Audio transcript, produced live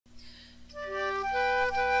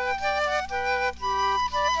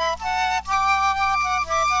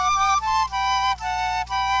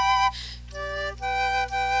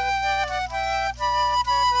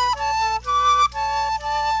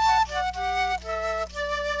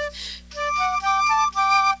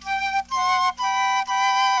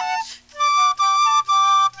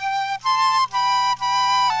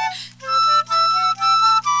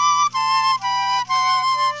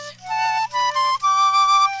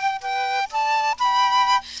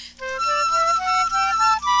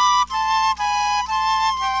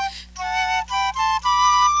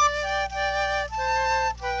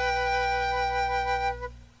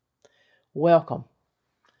welcome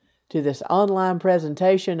to this online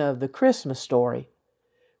presentation of the Christmas story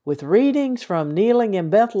with readings from Kneeling in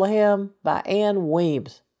Bethlehem by Ann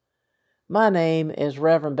Weems. My name is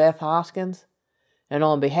Reverend Beth Hoskins, and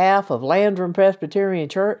on behalf of Landrum Presbyterian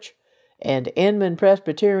Church and Inman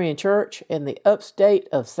Presbyterian Church in the upstate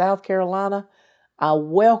of South Carolina, I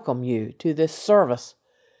welcome you to this service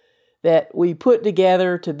that we put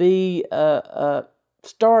together to be a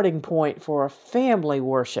starting point for a family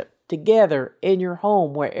worship together in your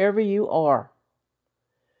home, wherever you are.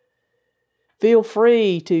 Feel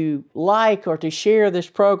free to like or to share this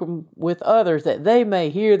program with others that they may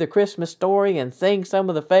hear the Christmas story and sing some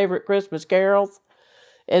of the favorite Christmas carols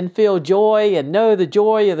and feel joy and know the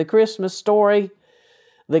joy of the Christmas story,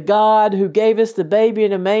 the God who gave us the baby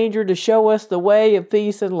in a manger to show us the way of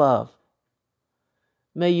peace and love.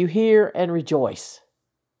 May you hear and rejoice,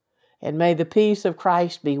 and may the peace of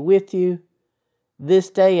Christ be with you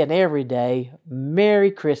this day and every day.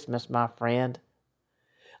 Merry Christmas, my friend.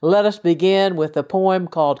 Let us begin with the poem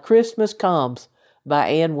called Christmas Comes by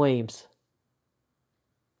Ann Weems.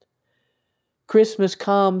 Christmas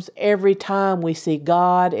comes every time we see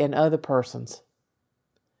God in other persons.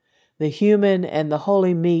 The human and the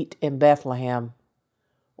holy meet in Bethlehem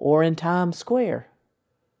or in Times Square.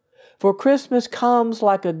 For Christmas comes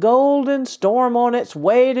like a golden storm on its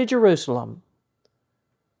way to Jerusalem.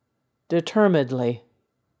 Determinedly,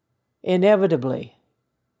 inevitably,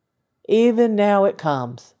 even now it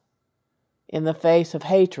comes, in the face of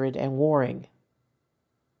hatred and warring.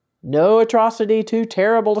 No atrocity too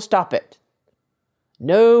terrible to stop it.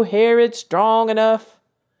 No Herod strong enough.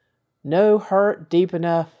 No hurt deep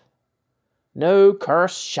enough. No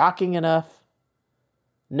curse shocking enough.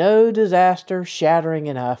 No disaster shattering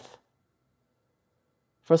enough.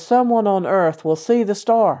 For someone on earth will see the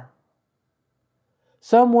star.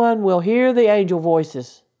 Someone will hear the angel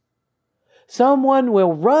voices. Someone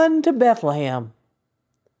will run to Bethlehem.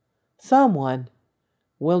 Someone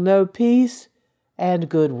will know peace and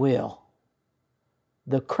goodwill.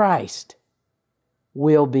 The Christ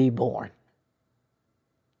will be born.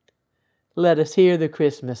 Let us hear the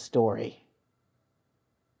Christmas story.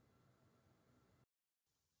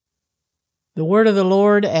 The word of the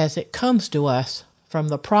Lord as it comes to us from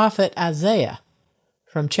the prophet Isaiah,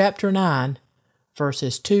 from chapter 9,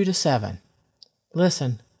 verses 2 to 7.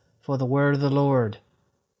 Listen for the word of the Lord.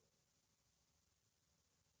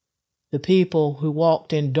 The people who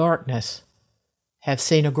walked in darkness have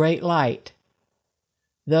seen a great light.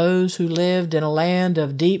 Those who lived in a land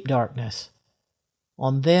of deep darkness,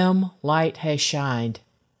 on them light has shined.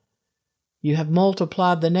 You have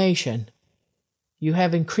multiplied the nation. You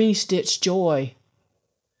have increased its joy.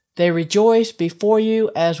 They rejoice before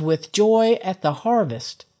you as with joy at the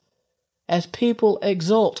harvest, as people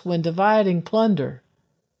exult when dividing plunder.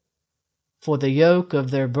 For the yoke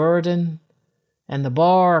of their burden and the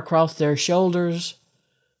bar across their shoulders,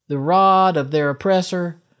 the rod of their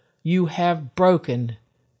oppressor, you have broken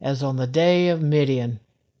as on the day of Midian.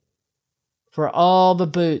 For all the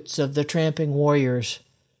boots of the tramping warriors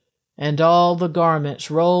and all the garments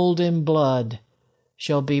rolled in blood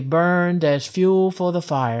shall be burned as fuel for the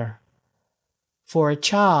fire. For a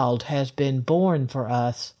child has been born for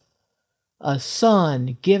us, a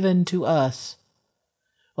son given to us.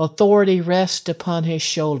 Authority rests upon his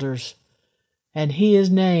shoulders, and he is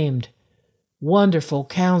named Wonderful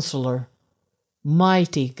Counselor,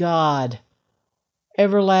 Mighty God,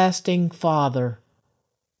 Everlasting Father,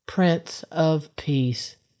 Prince of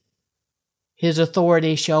Peace. His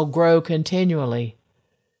authority shall grow continually,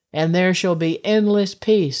 and there shall be endless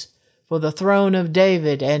peace for the throne of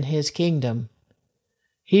David and his kingdom.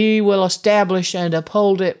 He will establish and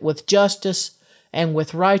uphold it with justice and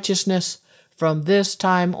with righteousness from this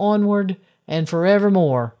time onward and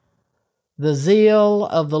forevermore. The zeal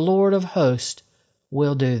of the Lord of hosts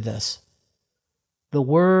will do this. The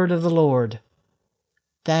word of the Lord.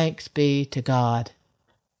 Thanks be to God.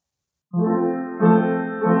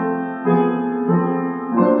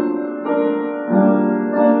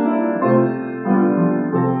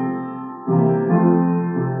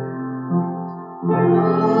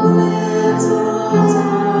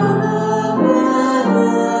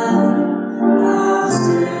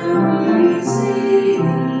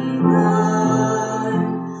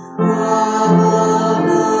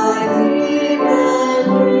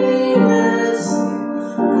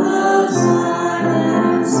 Silence.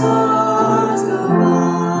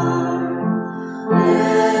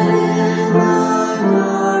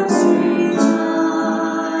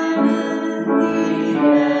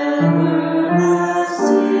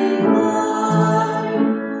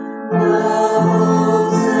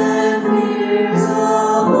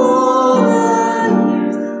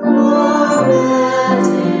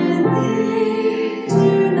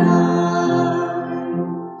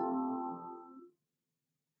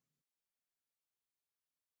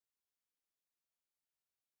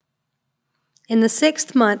 In the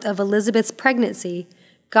 6th month of Elizabeth's pregnancy,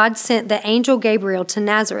 God sent the angel Gabriel to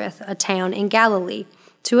Nazareth, a town in Galilee,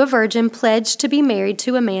 to a virgin pledged to be married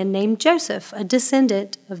to a man named Joseph, a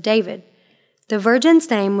descendant of David. The virgin's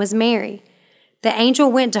name was Mary. The angel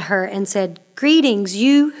went to her and said, "Greetings,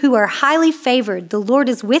 you who are highly favored, the Lord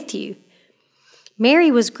is with you."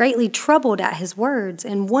 Mary was greatly troubled at his words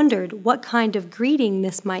and wondered what kind of greeting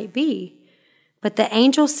this might be. But the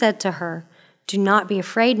angel said to her, "Do not be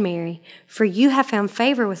afraid, Mary, for you have found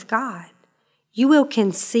favor with God. You will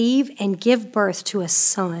conceive and give birth to a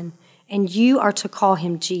son, and you are to call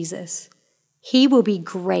him Jesus. He will be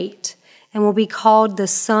great and will be called the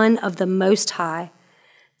Son of the Most High.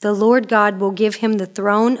 The Lord God will give him the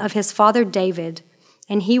throne of his father David,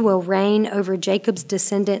 and he will reign over Jacob's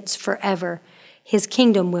descendants forever. His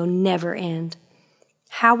kingdom will never end."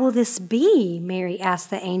 "How will this be?" Mary asked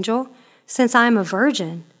the angel, "since I am a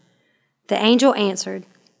virgin?" The angel answered,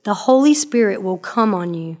 "The Holy Spirit will come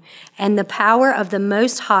on you, and the power of the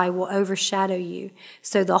Most High will overshadow you.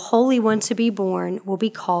 So the Holy One to be born will be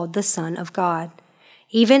called the Son of God.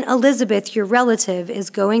 Even Elizabeth, your relative, is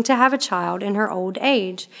going to have a child in her old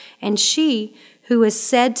age, and she, who is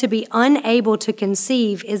said to be unable to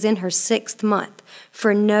conceive, is in her 6th month,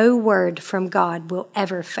 for no word from God will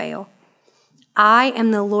ever fail." "I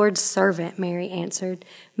am the Lord's servant," Mary answered.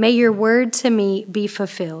 "May your word to me be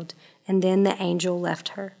fulfilled." And then the angel left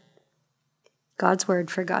her. God's word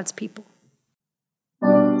for God's people.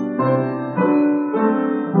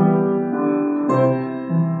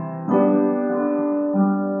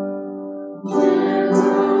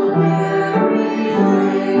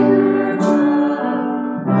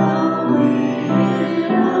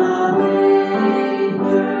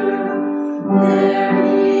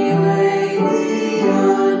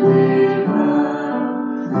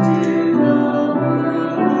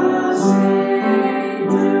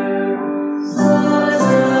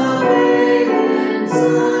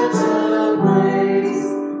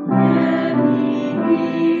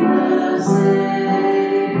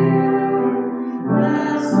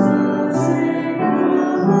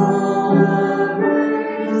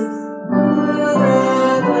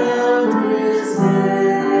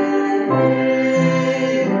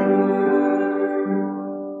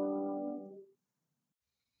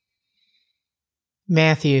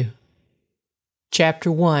 Matthew chapter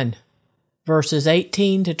 1, verses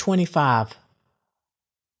 18 to 25.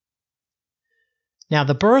 Now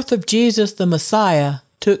the birth of Jesus the Messiah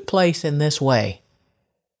took place in this way.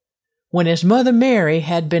 When his mother Mary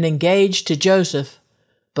had been engaged to Joseph,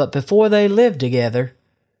 but before they lived together,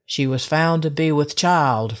 she was found to be with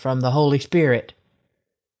child from the Holy Spirit.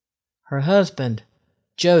 Her husband,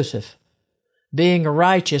 Joseph, being a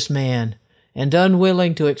righteous man and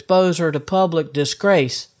unwilling to expose her to public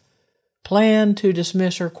disgrace, planned to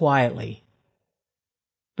dismiss her quietly.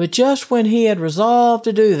 But just when he had resolved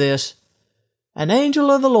to do this, an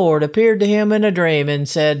angel of the Lord appeared to him in a dream and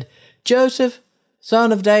said, "Joseph,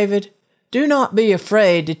 son of David, do not be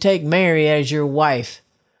afraid to take Mary as your wife,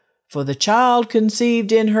 for the child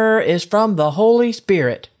conceived in her is from the Holy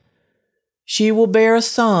Spirit. She will bear a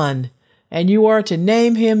son, and you are to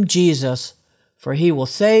name him Jesus, for he will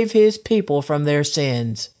save his people from their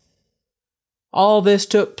sins." All this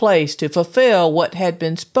took place to fulfill what had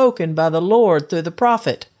been spoken by the Lord through the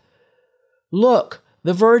prophet. "Look,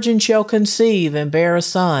 the virgin shall conceive and bear a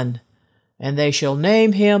son, and they shall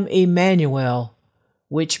name him Emmanuel,"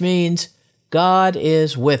 which means God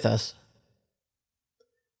is with us.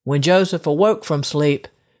 When Joseph awoke from sleep,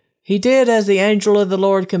 he did as the angel of the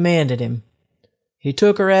Lord commanded him. He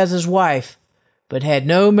took her as his wife, but had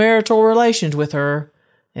no marital relations with her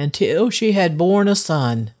until she had borne a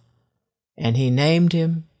son, and he named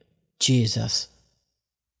him Jesus.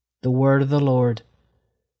 The word of the Lord.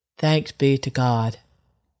 Thanks be to God.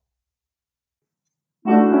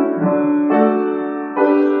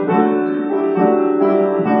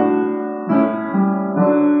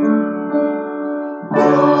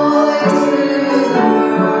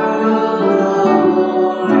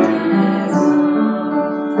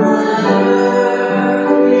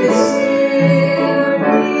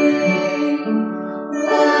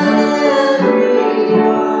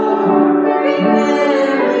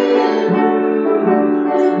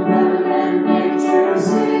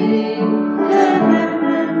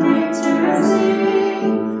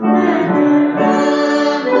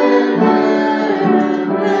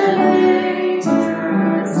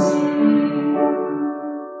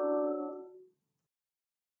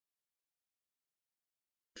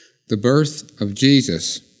 The birth of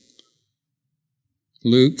Jesus.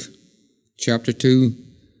 Luke chapter 2,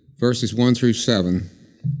 verses 1 through 7.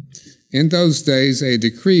 In those days a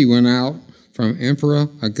decree went out from Emperor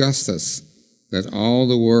Augustus that all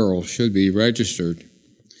the world should be registered.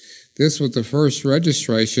 This was the first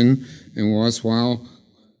registration and was while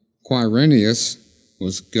Quirinius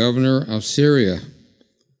was governor of Syria.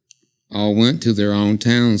 All went to their own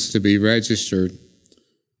towns to be registered.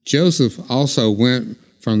 Joseph also went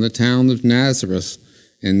from the town of Nazareth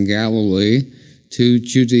in Galilee to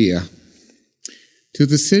Judea, to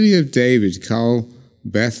the city of David called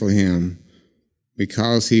Bethlehem,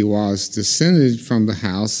 because he was descended from the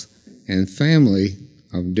house and family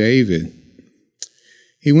of David.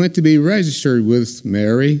 He went to be registered with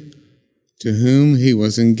Mary, to whom he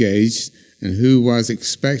was engaged and who was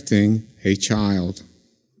expecting a child.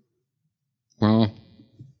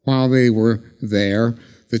 While they were there,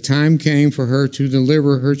 the time came for her to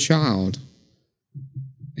deliver her child,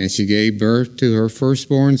 and she gave birth to her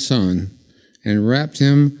firstborn son, and wrapped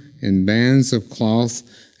him in bands of cloth,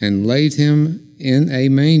 and laid him in a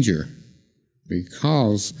manger,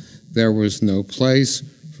 because there was no place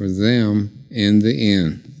for them in the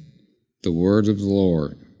inn. The word of the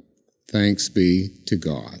Lord. Thanks be to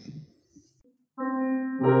God.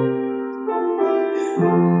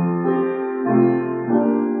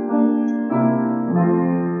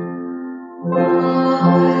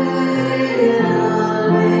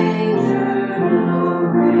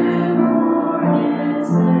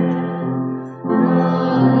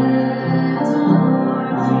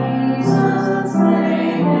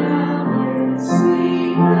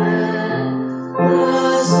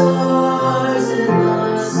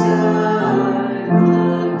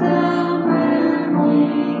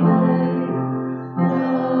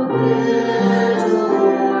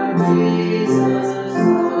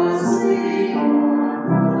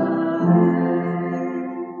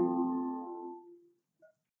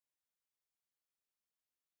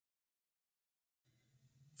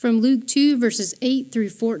 From Luke 2, verses 8 through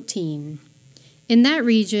 14. In that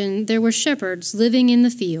region there were shepherds living in the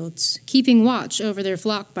fields, keeping watch over their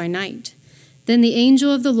flock by night. Then the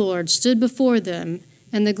angel of the Lord stood before them,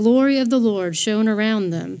 and the glory of the Lord shone around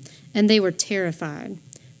them, and they were terrified.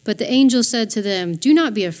 But the angel said to them, "Do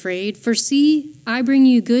not be afraid, for see, I bring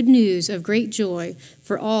you good news of great joy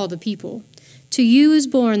for all the people. To you is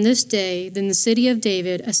born this day in the city of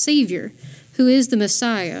David a Savior, who is the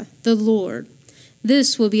Messiah, the Lord.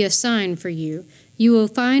 This will be a sign for you. You will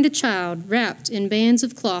find a child wrapped in bands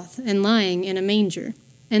of cloth and lying in a manger."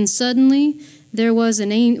 And suddenly there was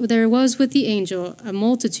with the angel a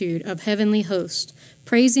multitude of heavenly hosts,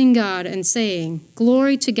 praising God and saying,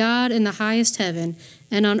 "Glory to God in the highest heaven,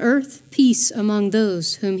 and on earth peace among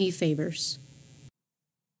those whom he favors."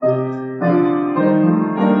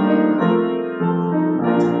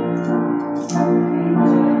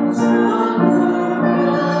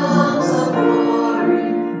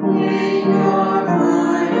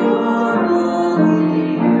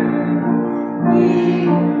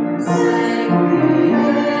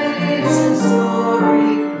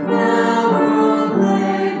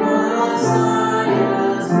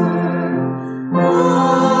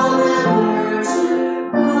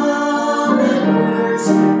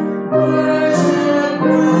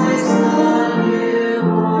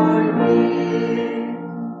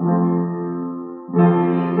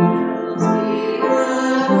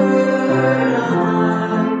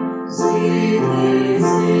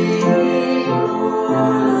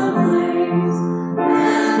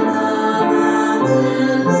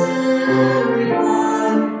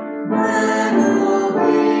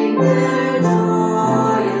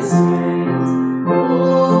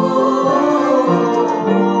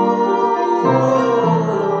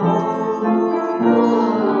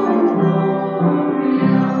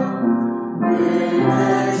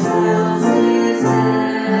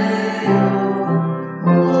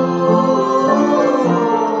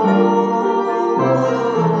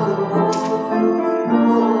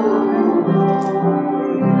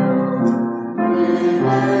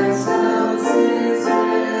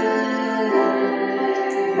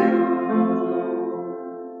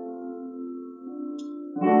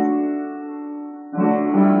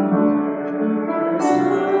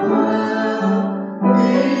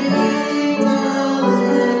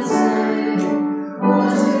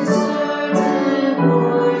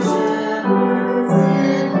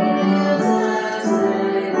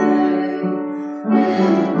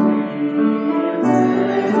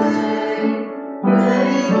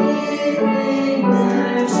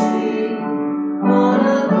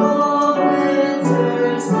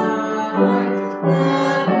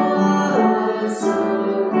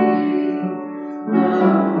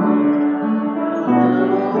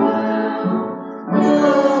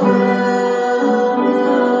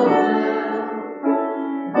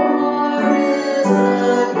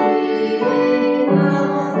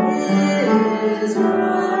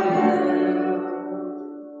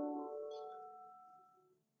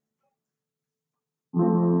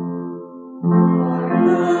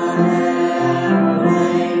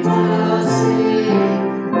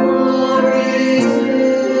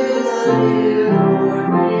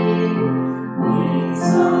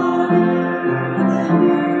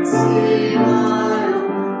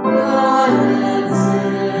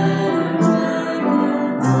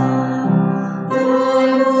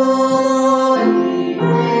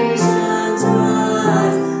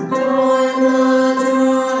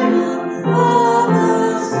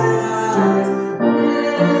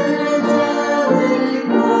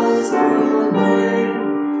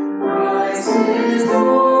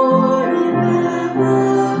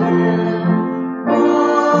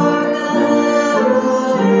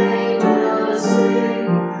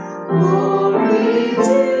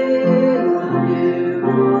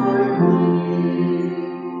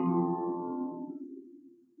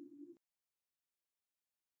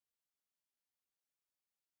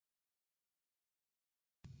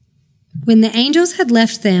 When the angels had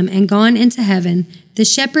left them and gone into heaven, the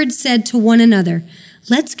shepherds said to one another,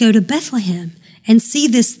 "Let's go to Bethlehem and see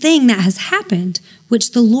this thing that has happened,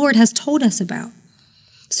 which the Lord has told us about."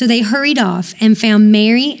 So they hurried off and found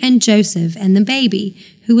Mary and Joseph and the baby,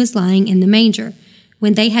 who was lying in the manger.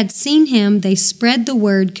 When they had seen him, they spread the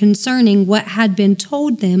word concerning what had been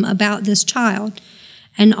told them about this child.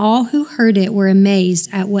 And all who heard it were amazed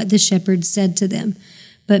at what the shepherds said to them.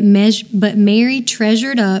 But Mary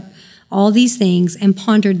treasured up all these things and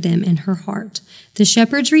pondered them in her heart. The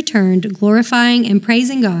shepherds returned, glorifying and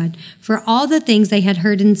praising God for all the things they had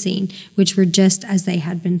heard and seen, which were just as they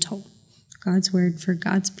had been told. God's word for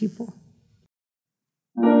God's people.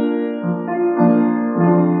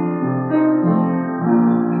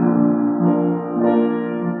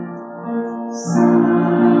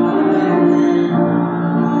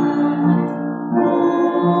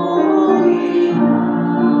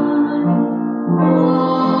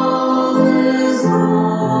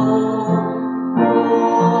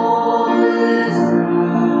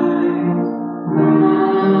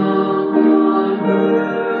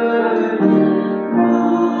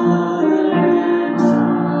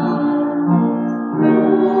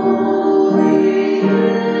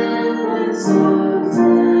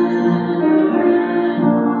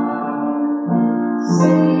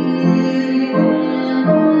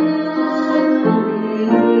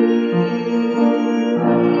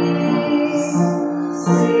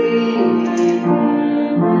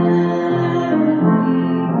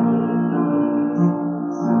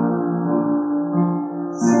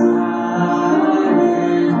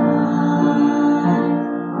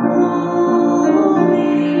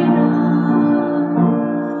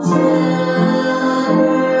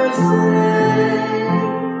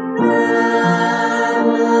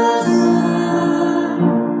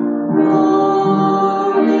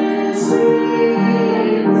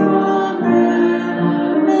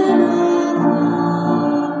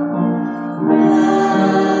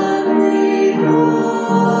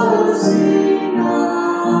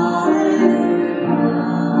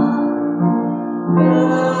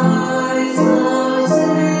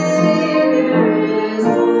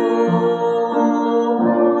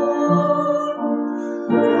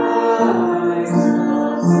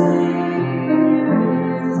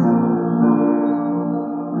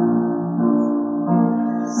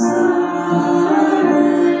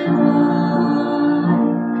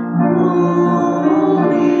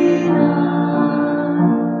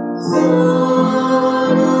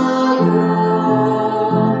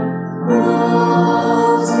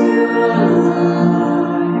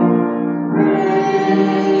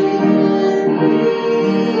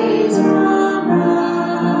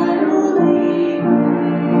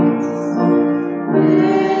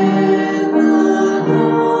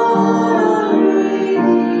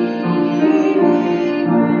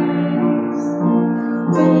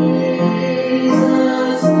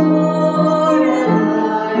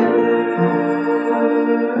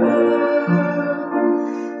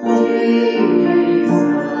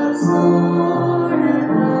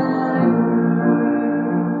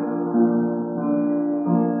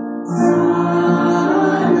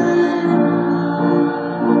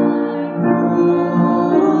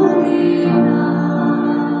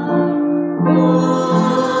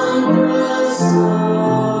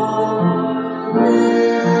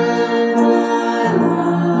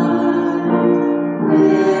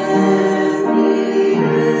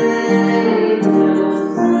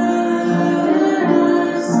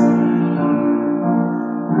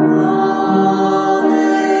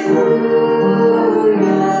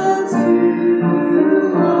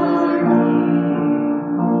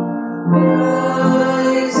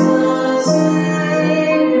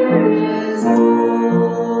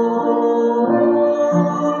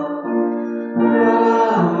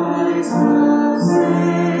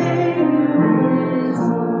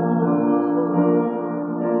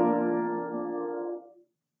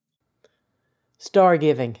 Star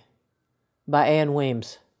Giving by Ann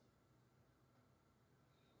Weems.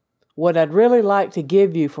 What I'd really like to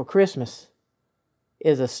give you for Christmas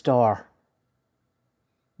is a star.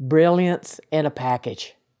 Brilliance in a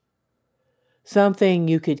package. Something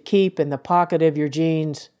you could keep in the pocket of your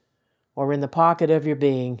jeans or in the pocket of your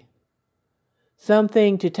being.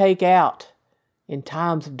 Something to take out in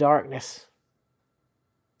times of darkness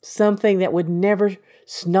something that would never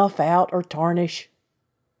snuff out or tarnish,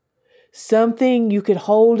 something you could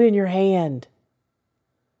hold in your hand,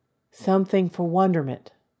 something for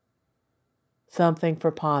wonderment, something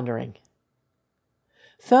for pondering,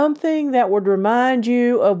 something that would remind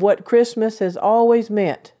you of what Christmas has always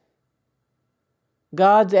meant: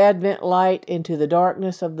 God's advent light into the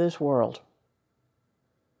darkness of this world.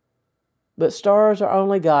 But stars are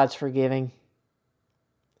only God's forgiving,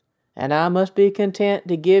 and I must be content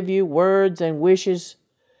to give you words and wishes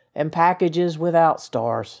and packages without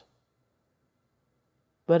stars.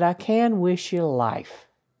 But I can wish you life,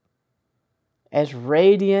 as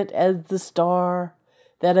radiant as the star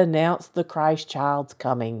that announced the Christ child's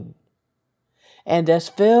coming, and as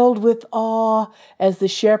filled with awe as the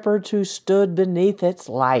shepherds who stood beneath its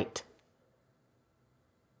light.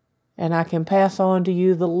 And I can pass on to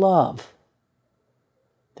you the love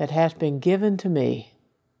that has been given to me,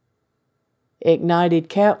 ignited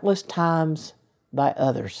countless times by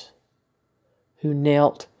others who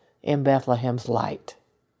knelt in Bethlehem's light.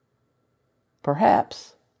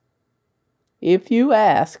 Perhaps, if you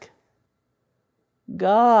ask,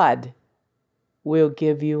 God will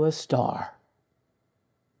give you a star.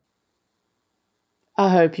 I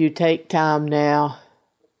hope you take time now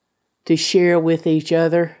to share with each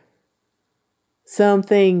other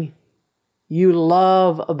something you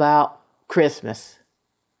love about Christmas.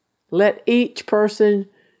 Let each person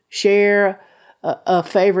share a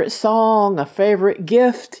favorite song, a favorite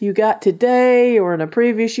gift you got today or in a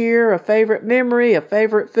previous year, a favorite memory, a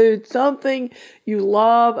favorite food, something you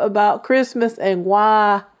love about Christmas and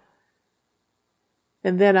why.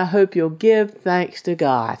 And then I hope you'll give thanks to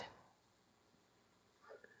God,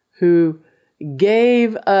 who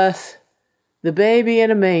gave us the baby in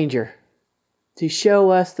a manger to show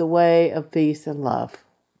us the way of peace and love.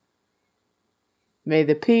 May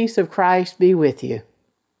the peace of Christ be with you.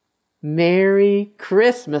 Merry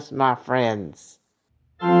Christmas, my friends.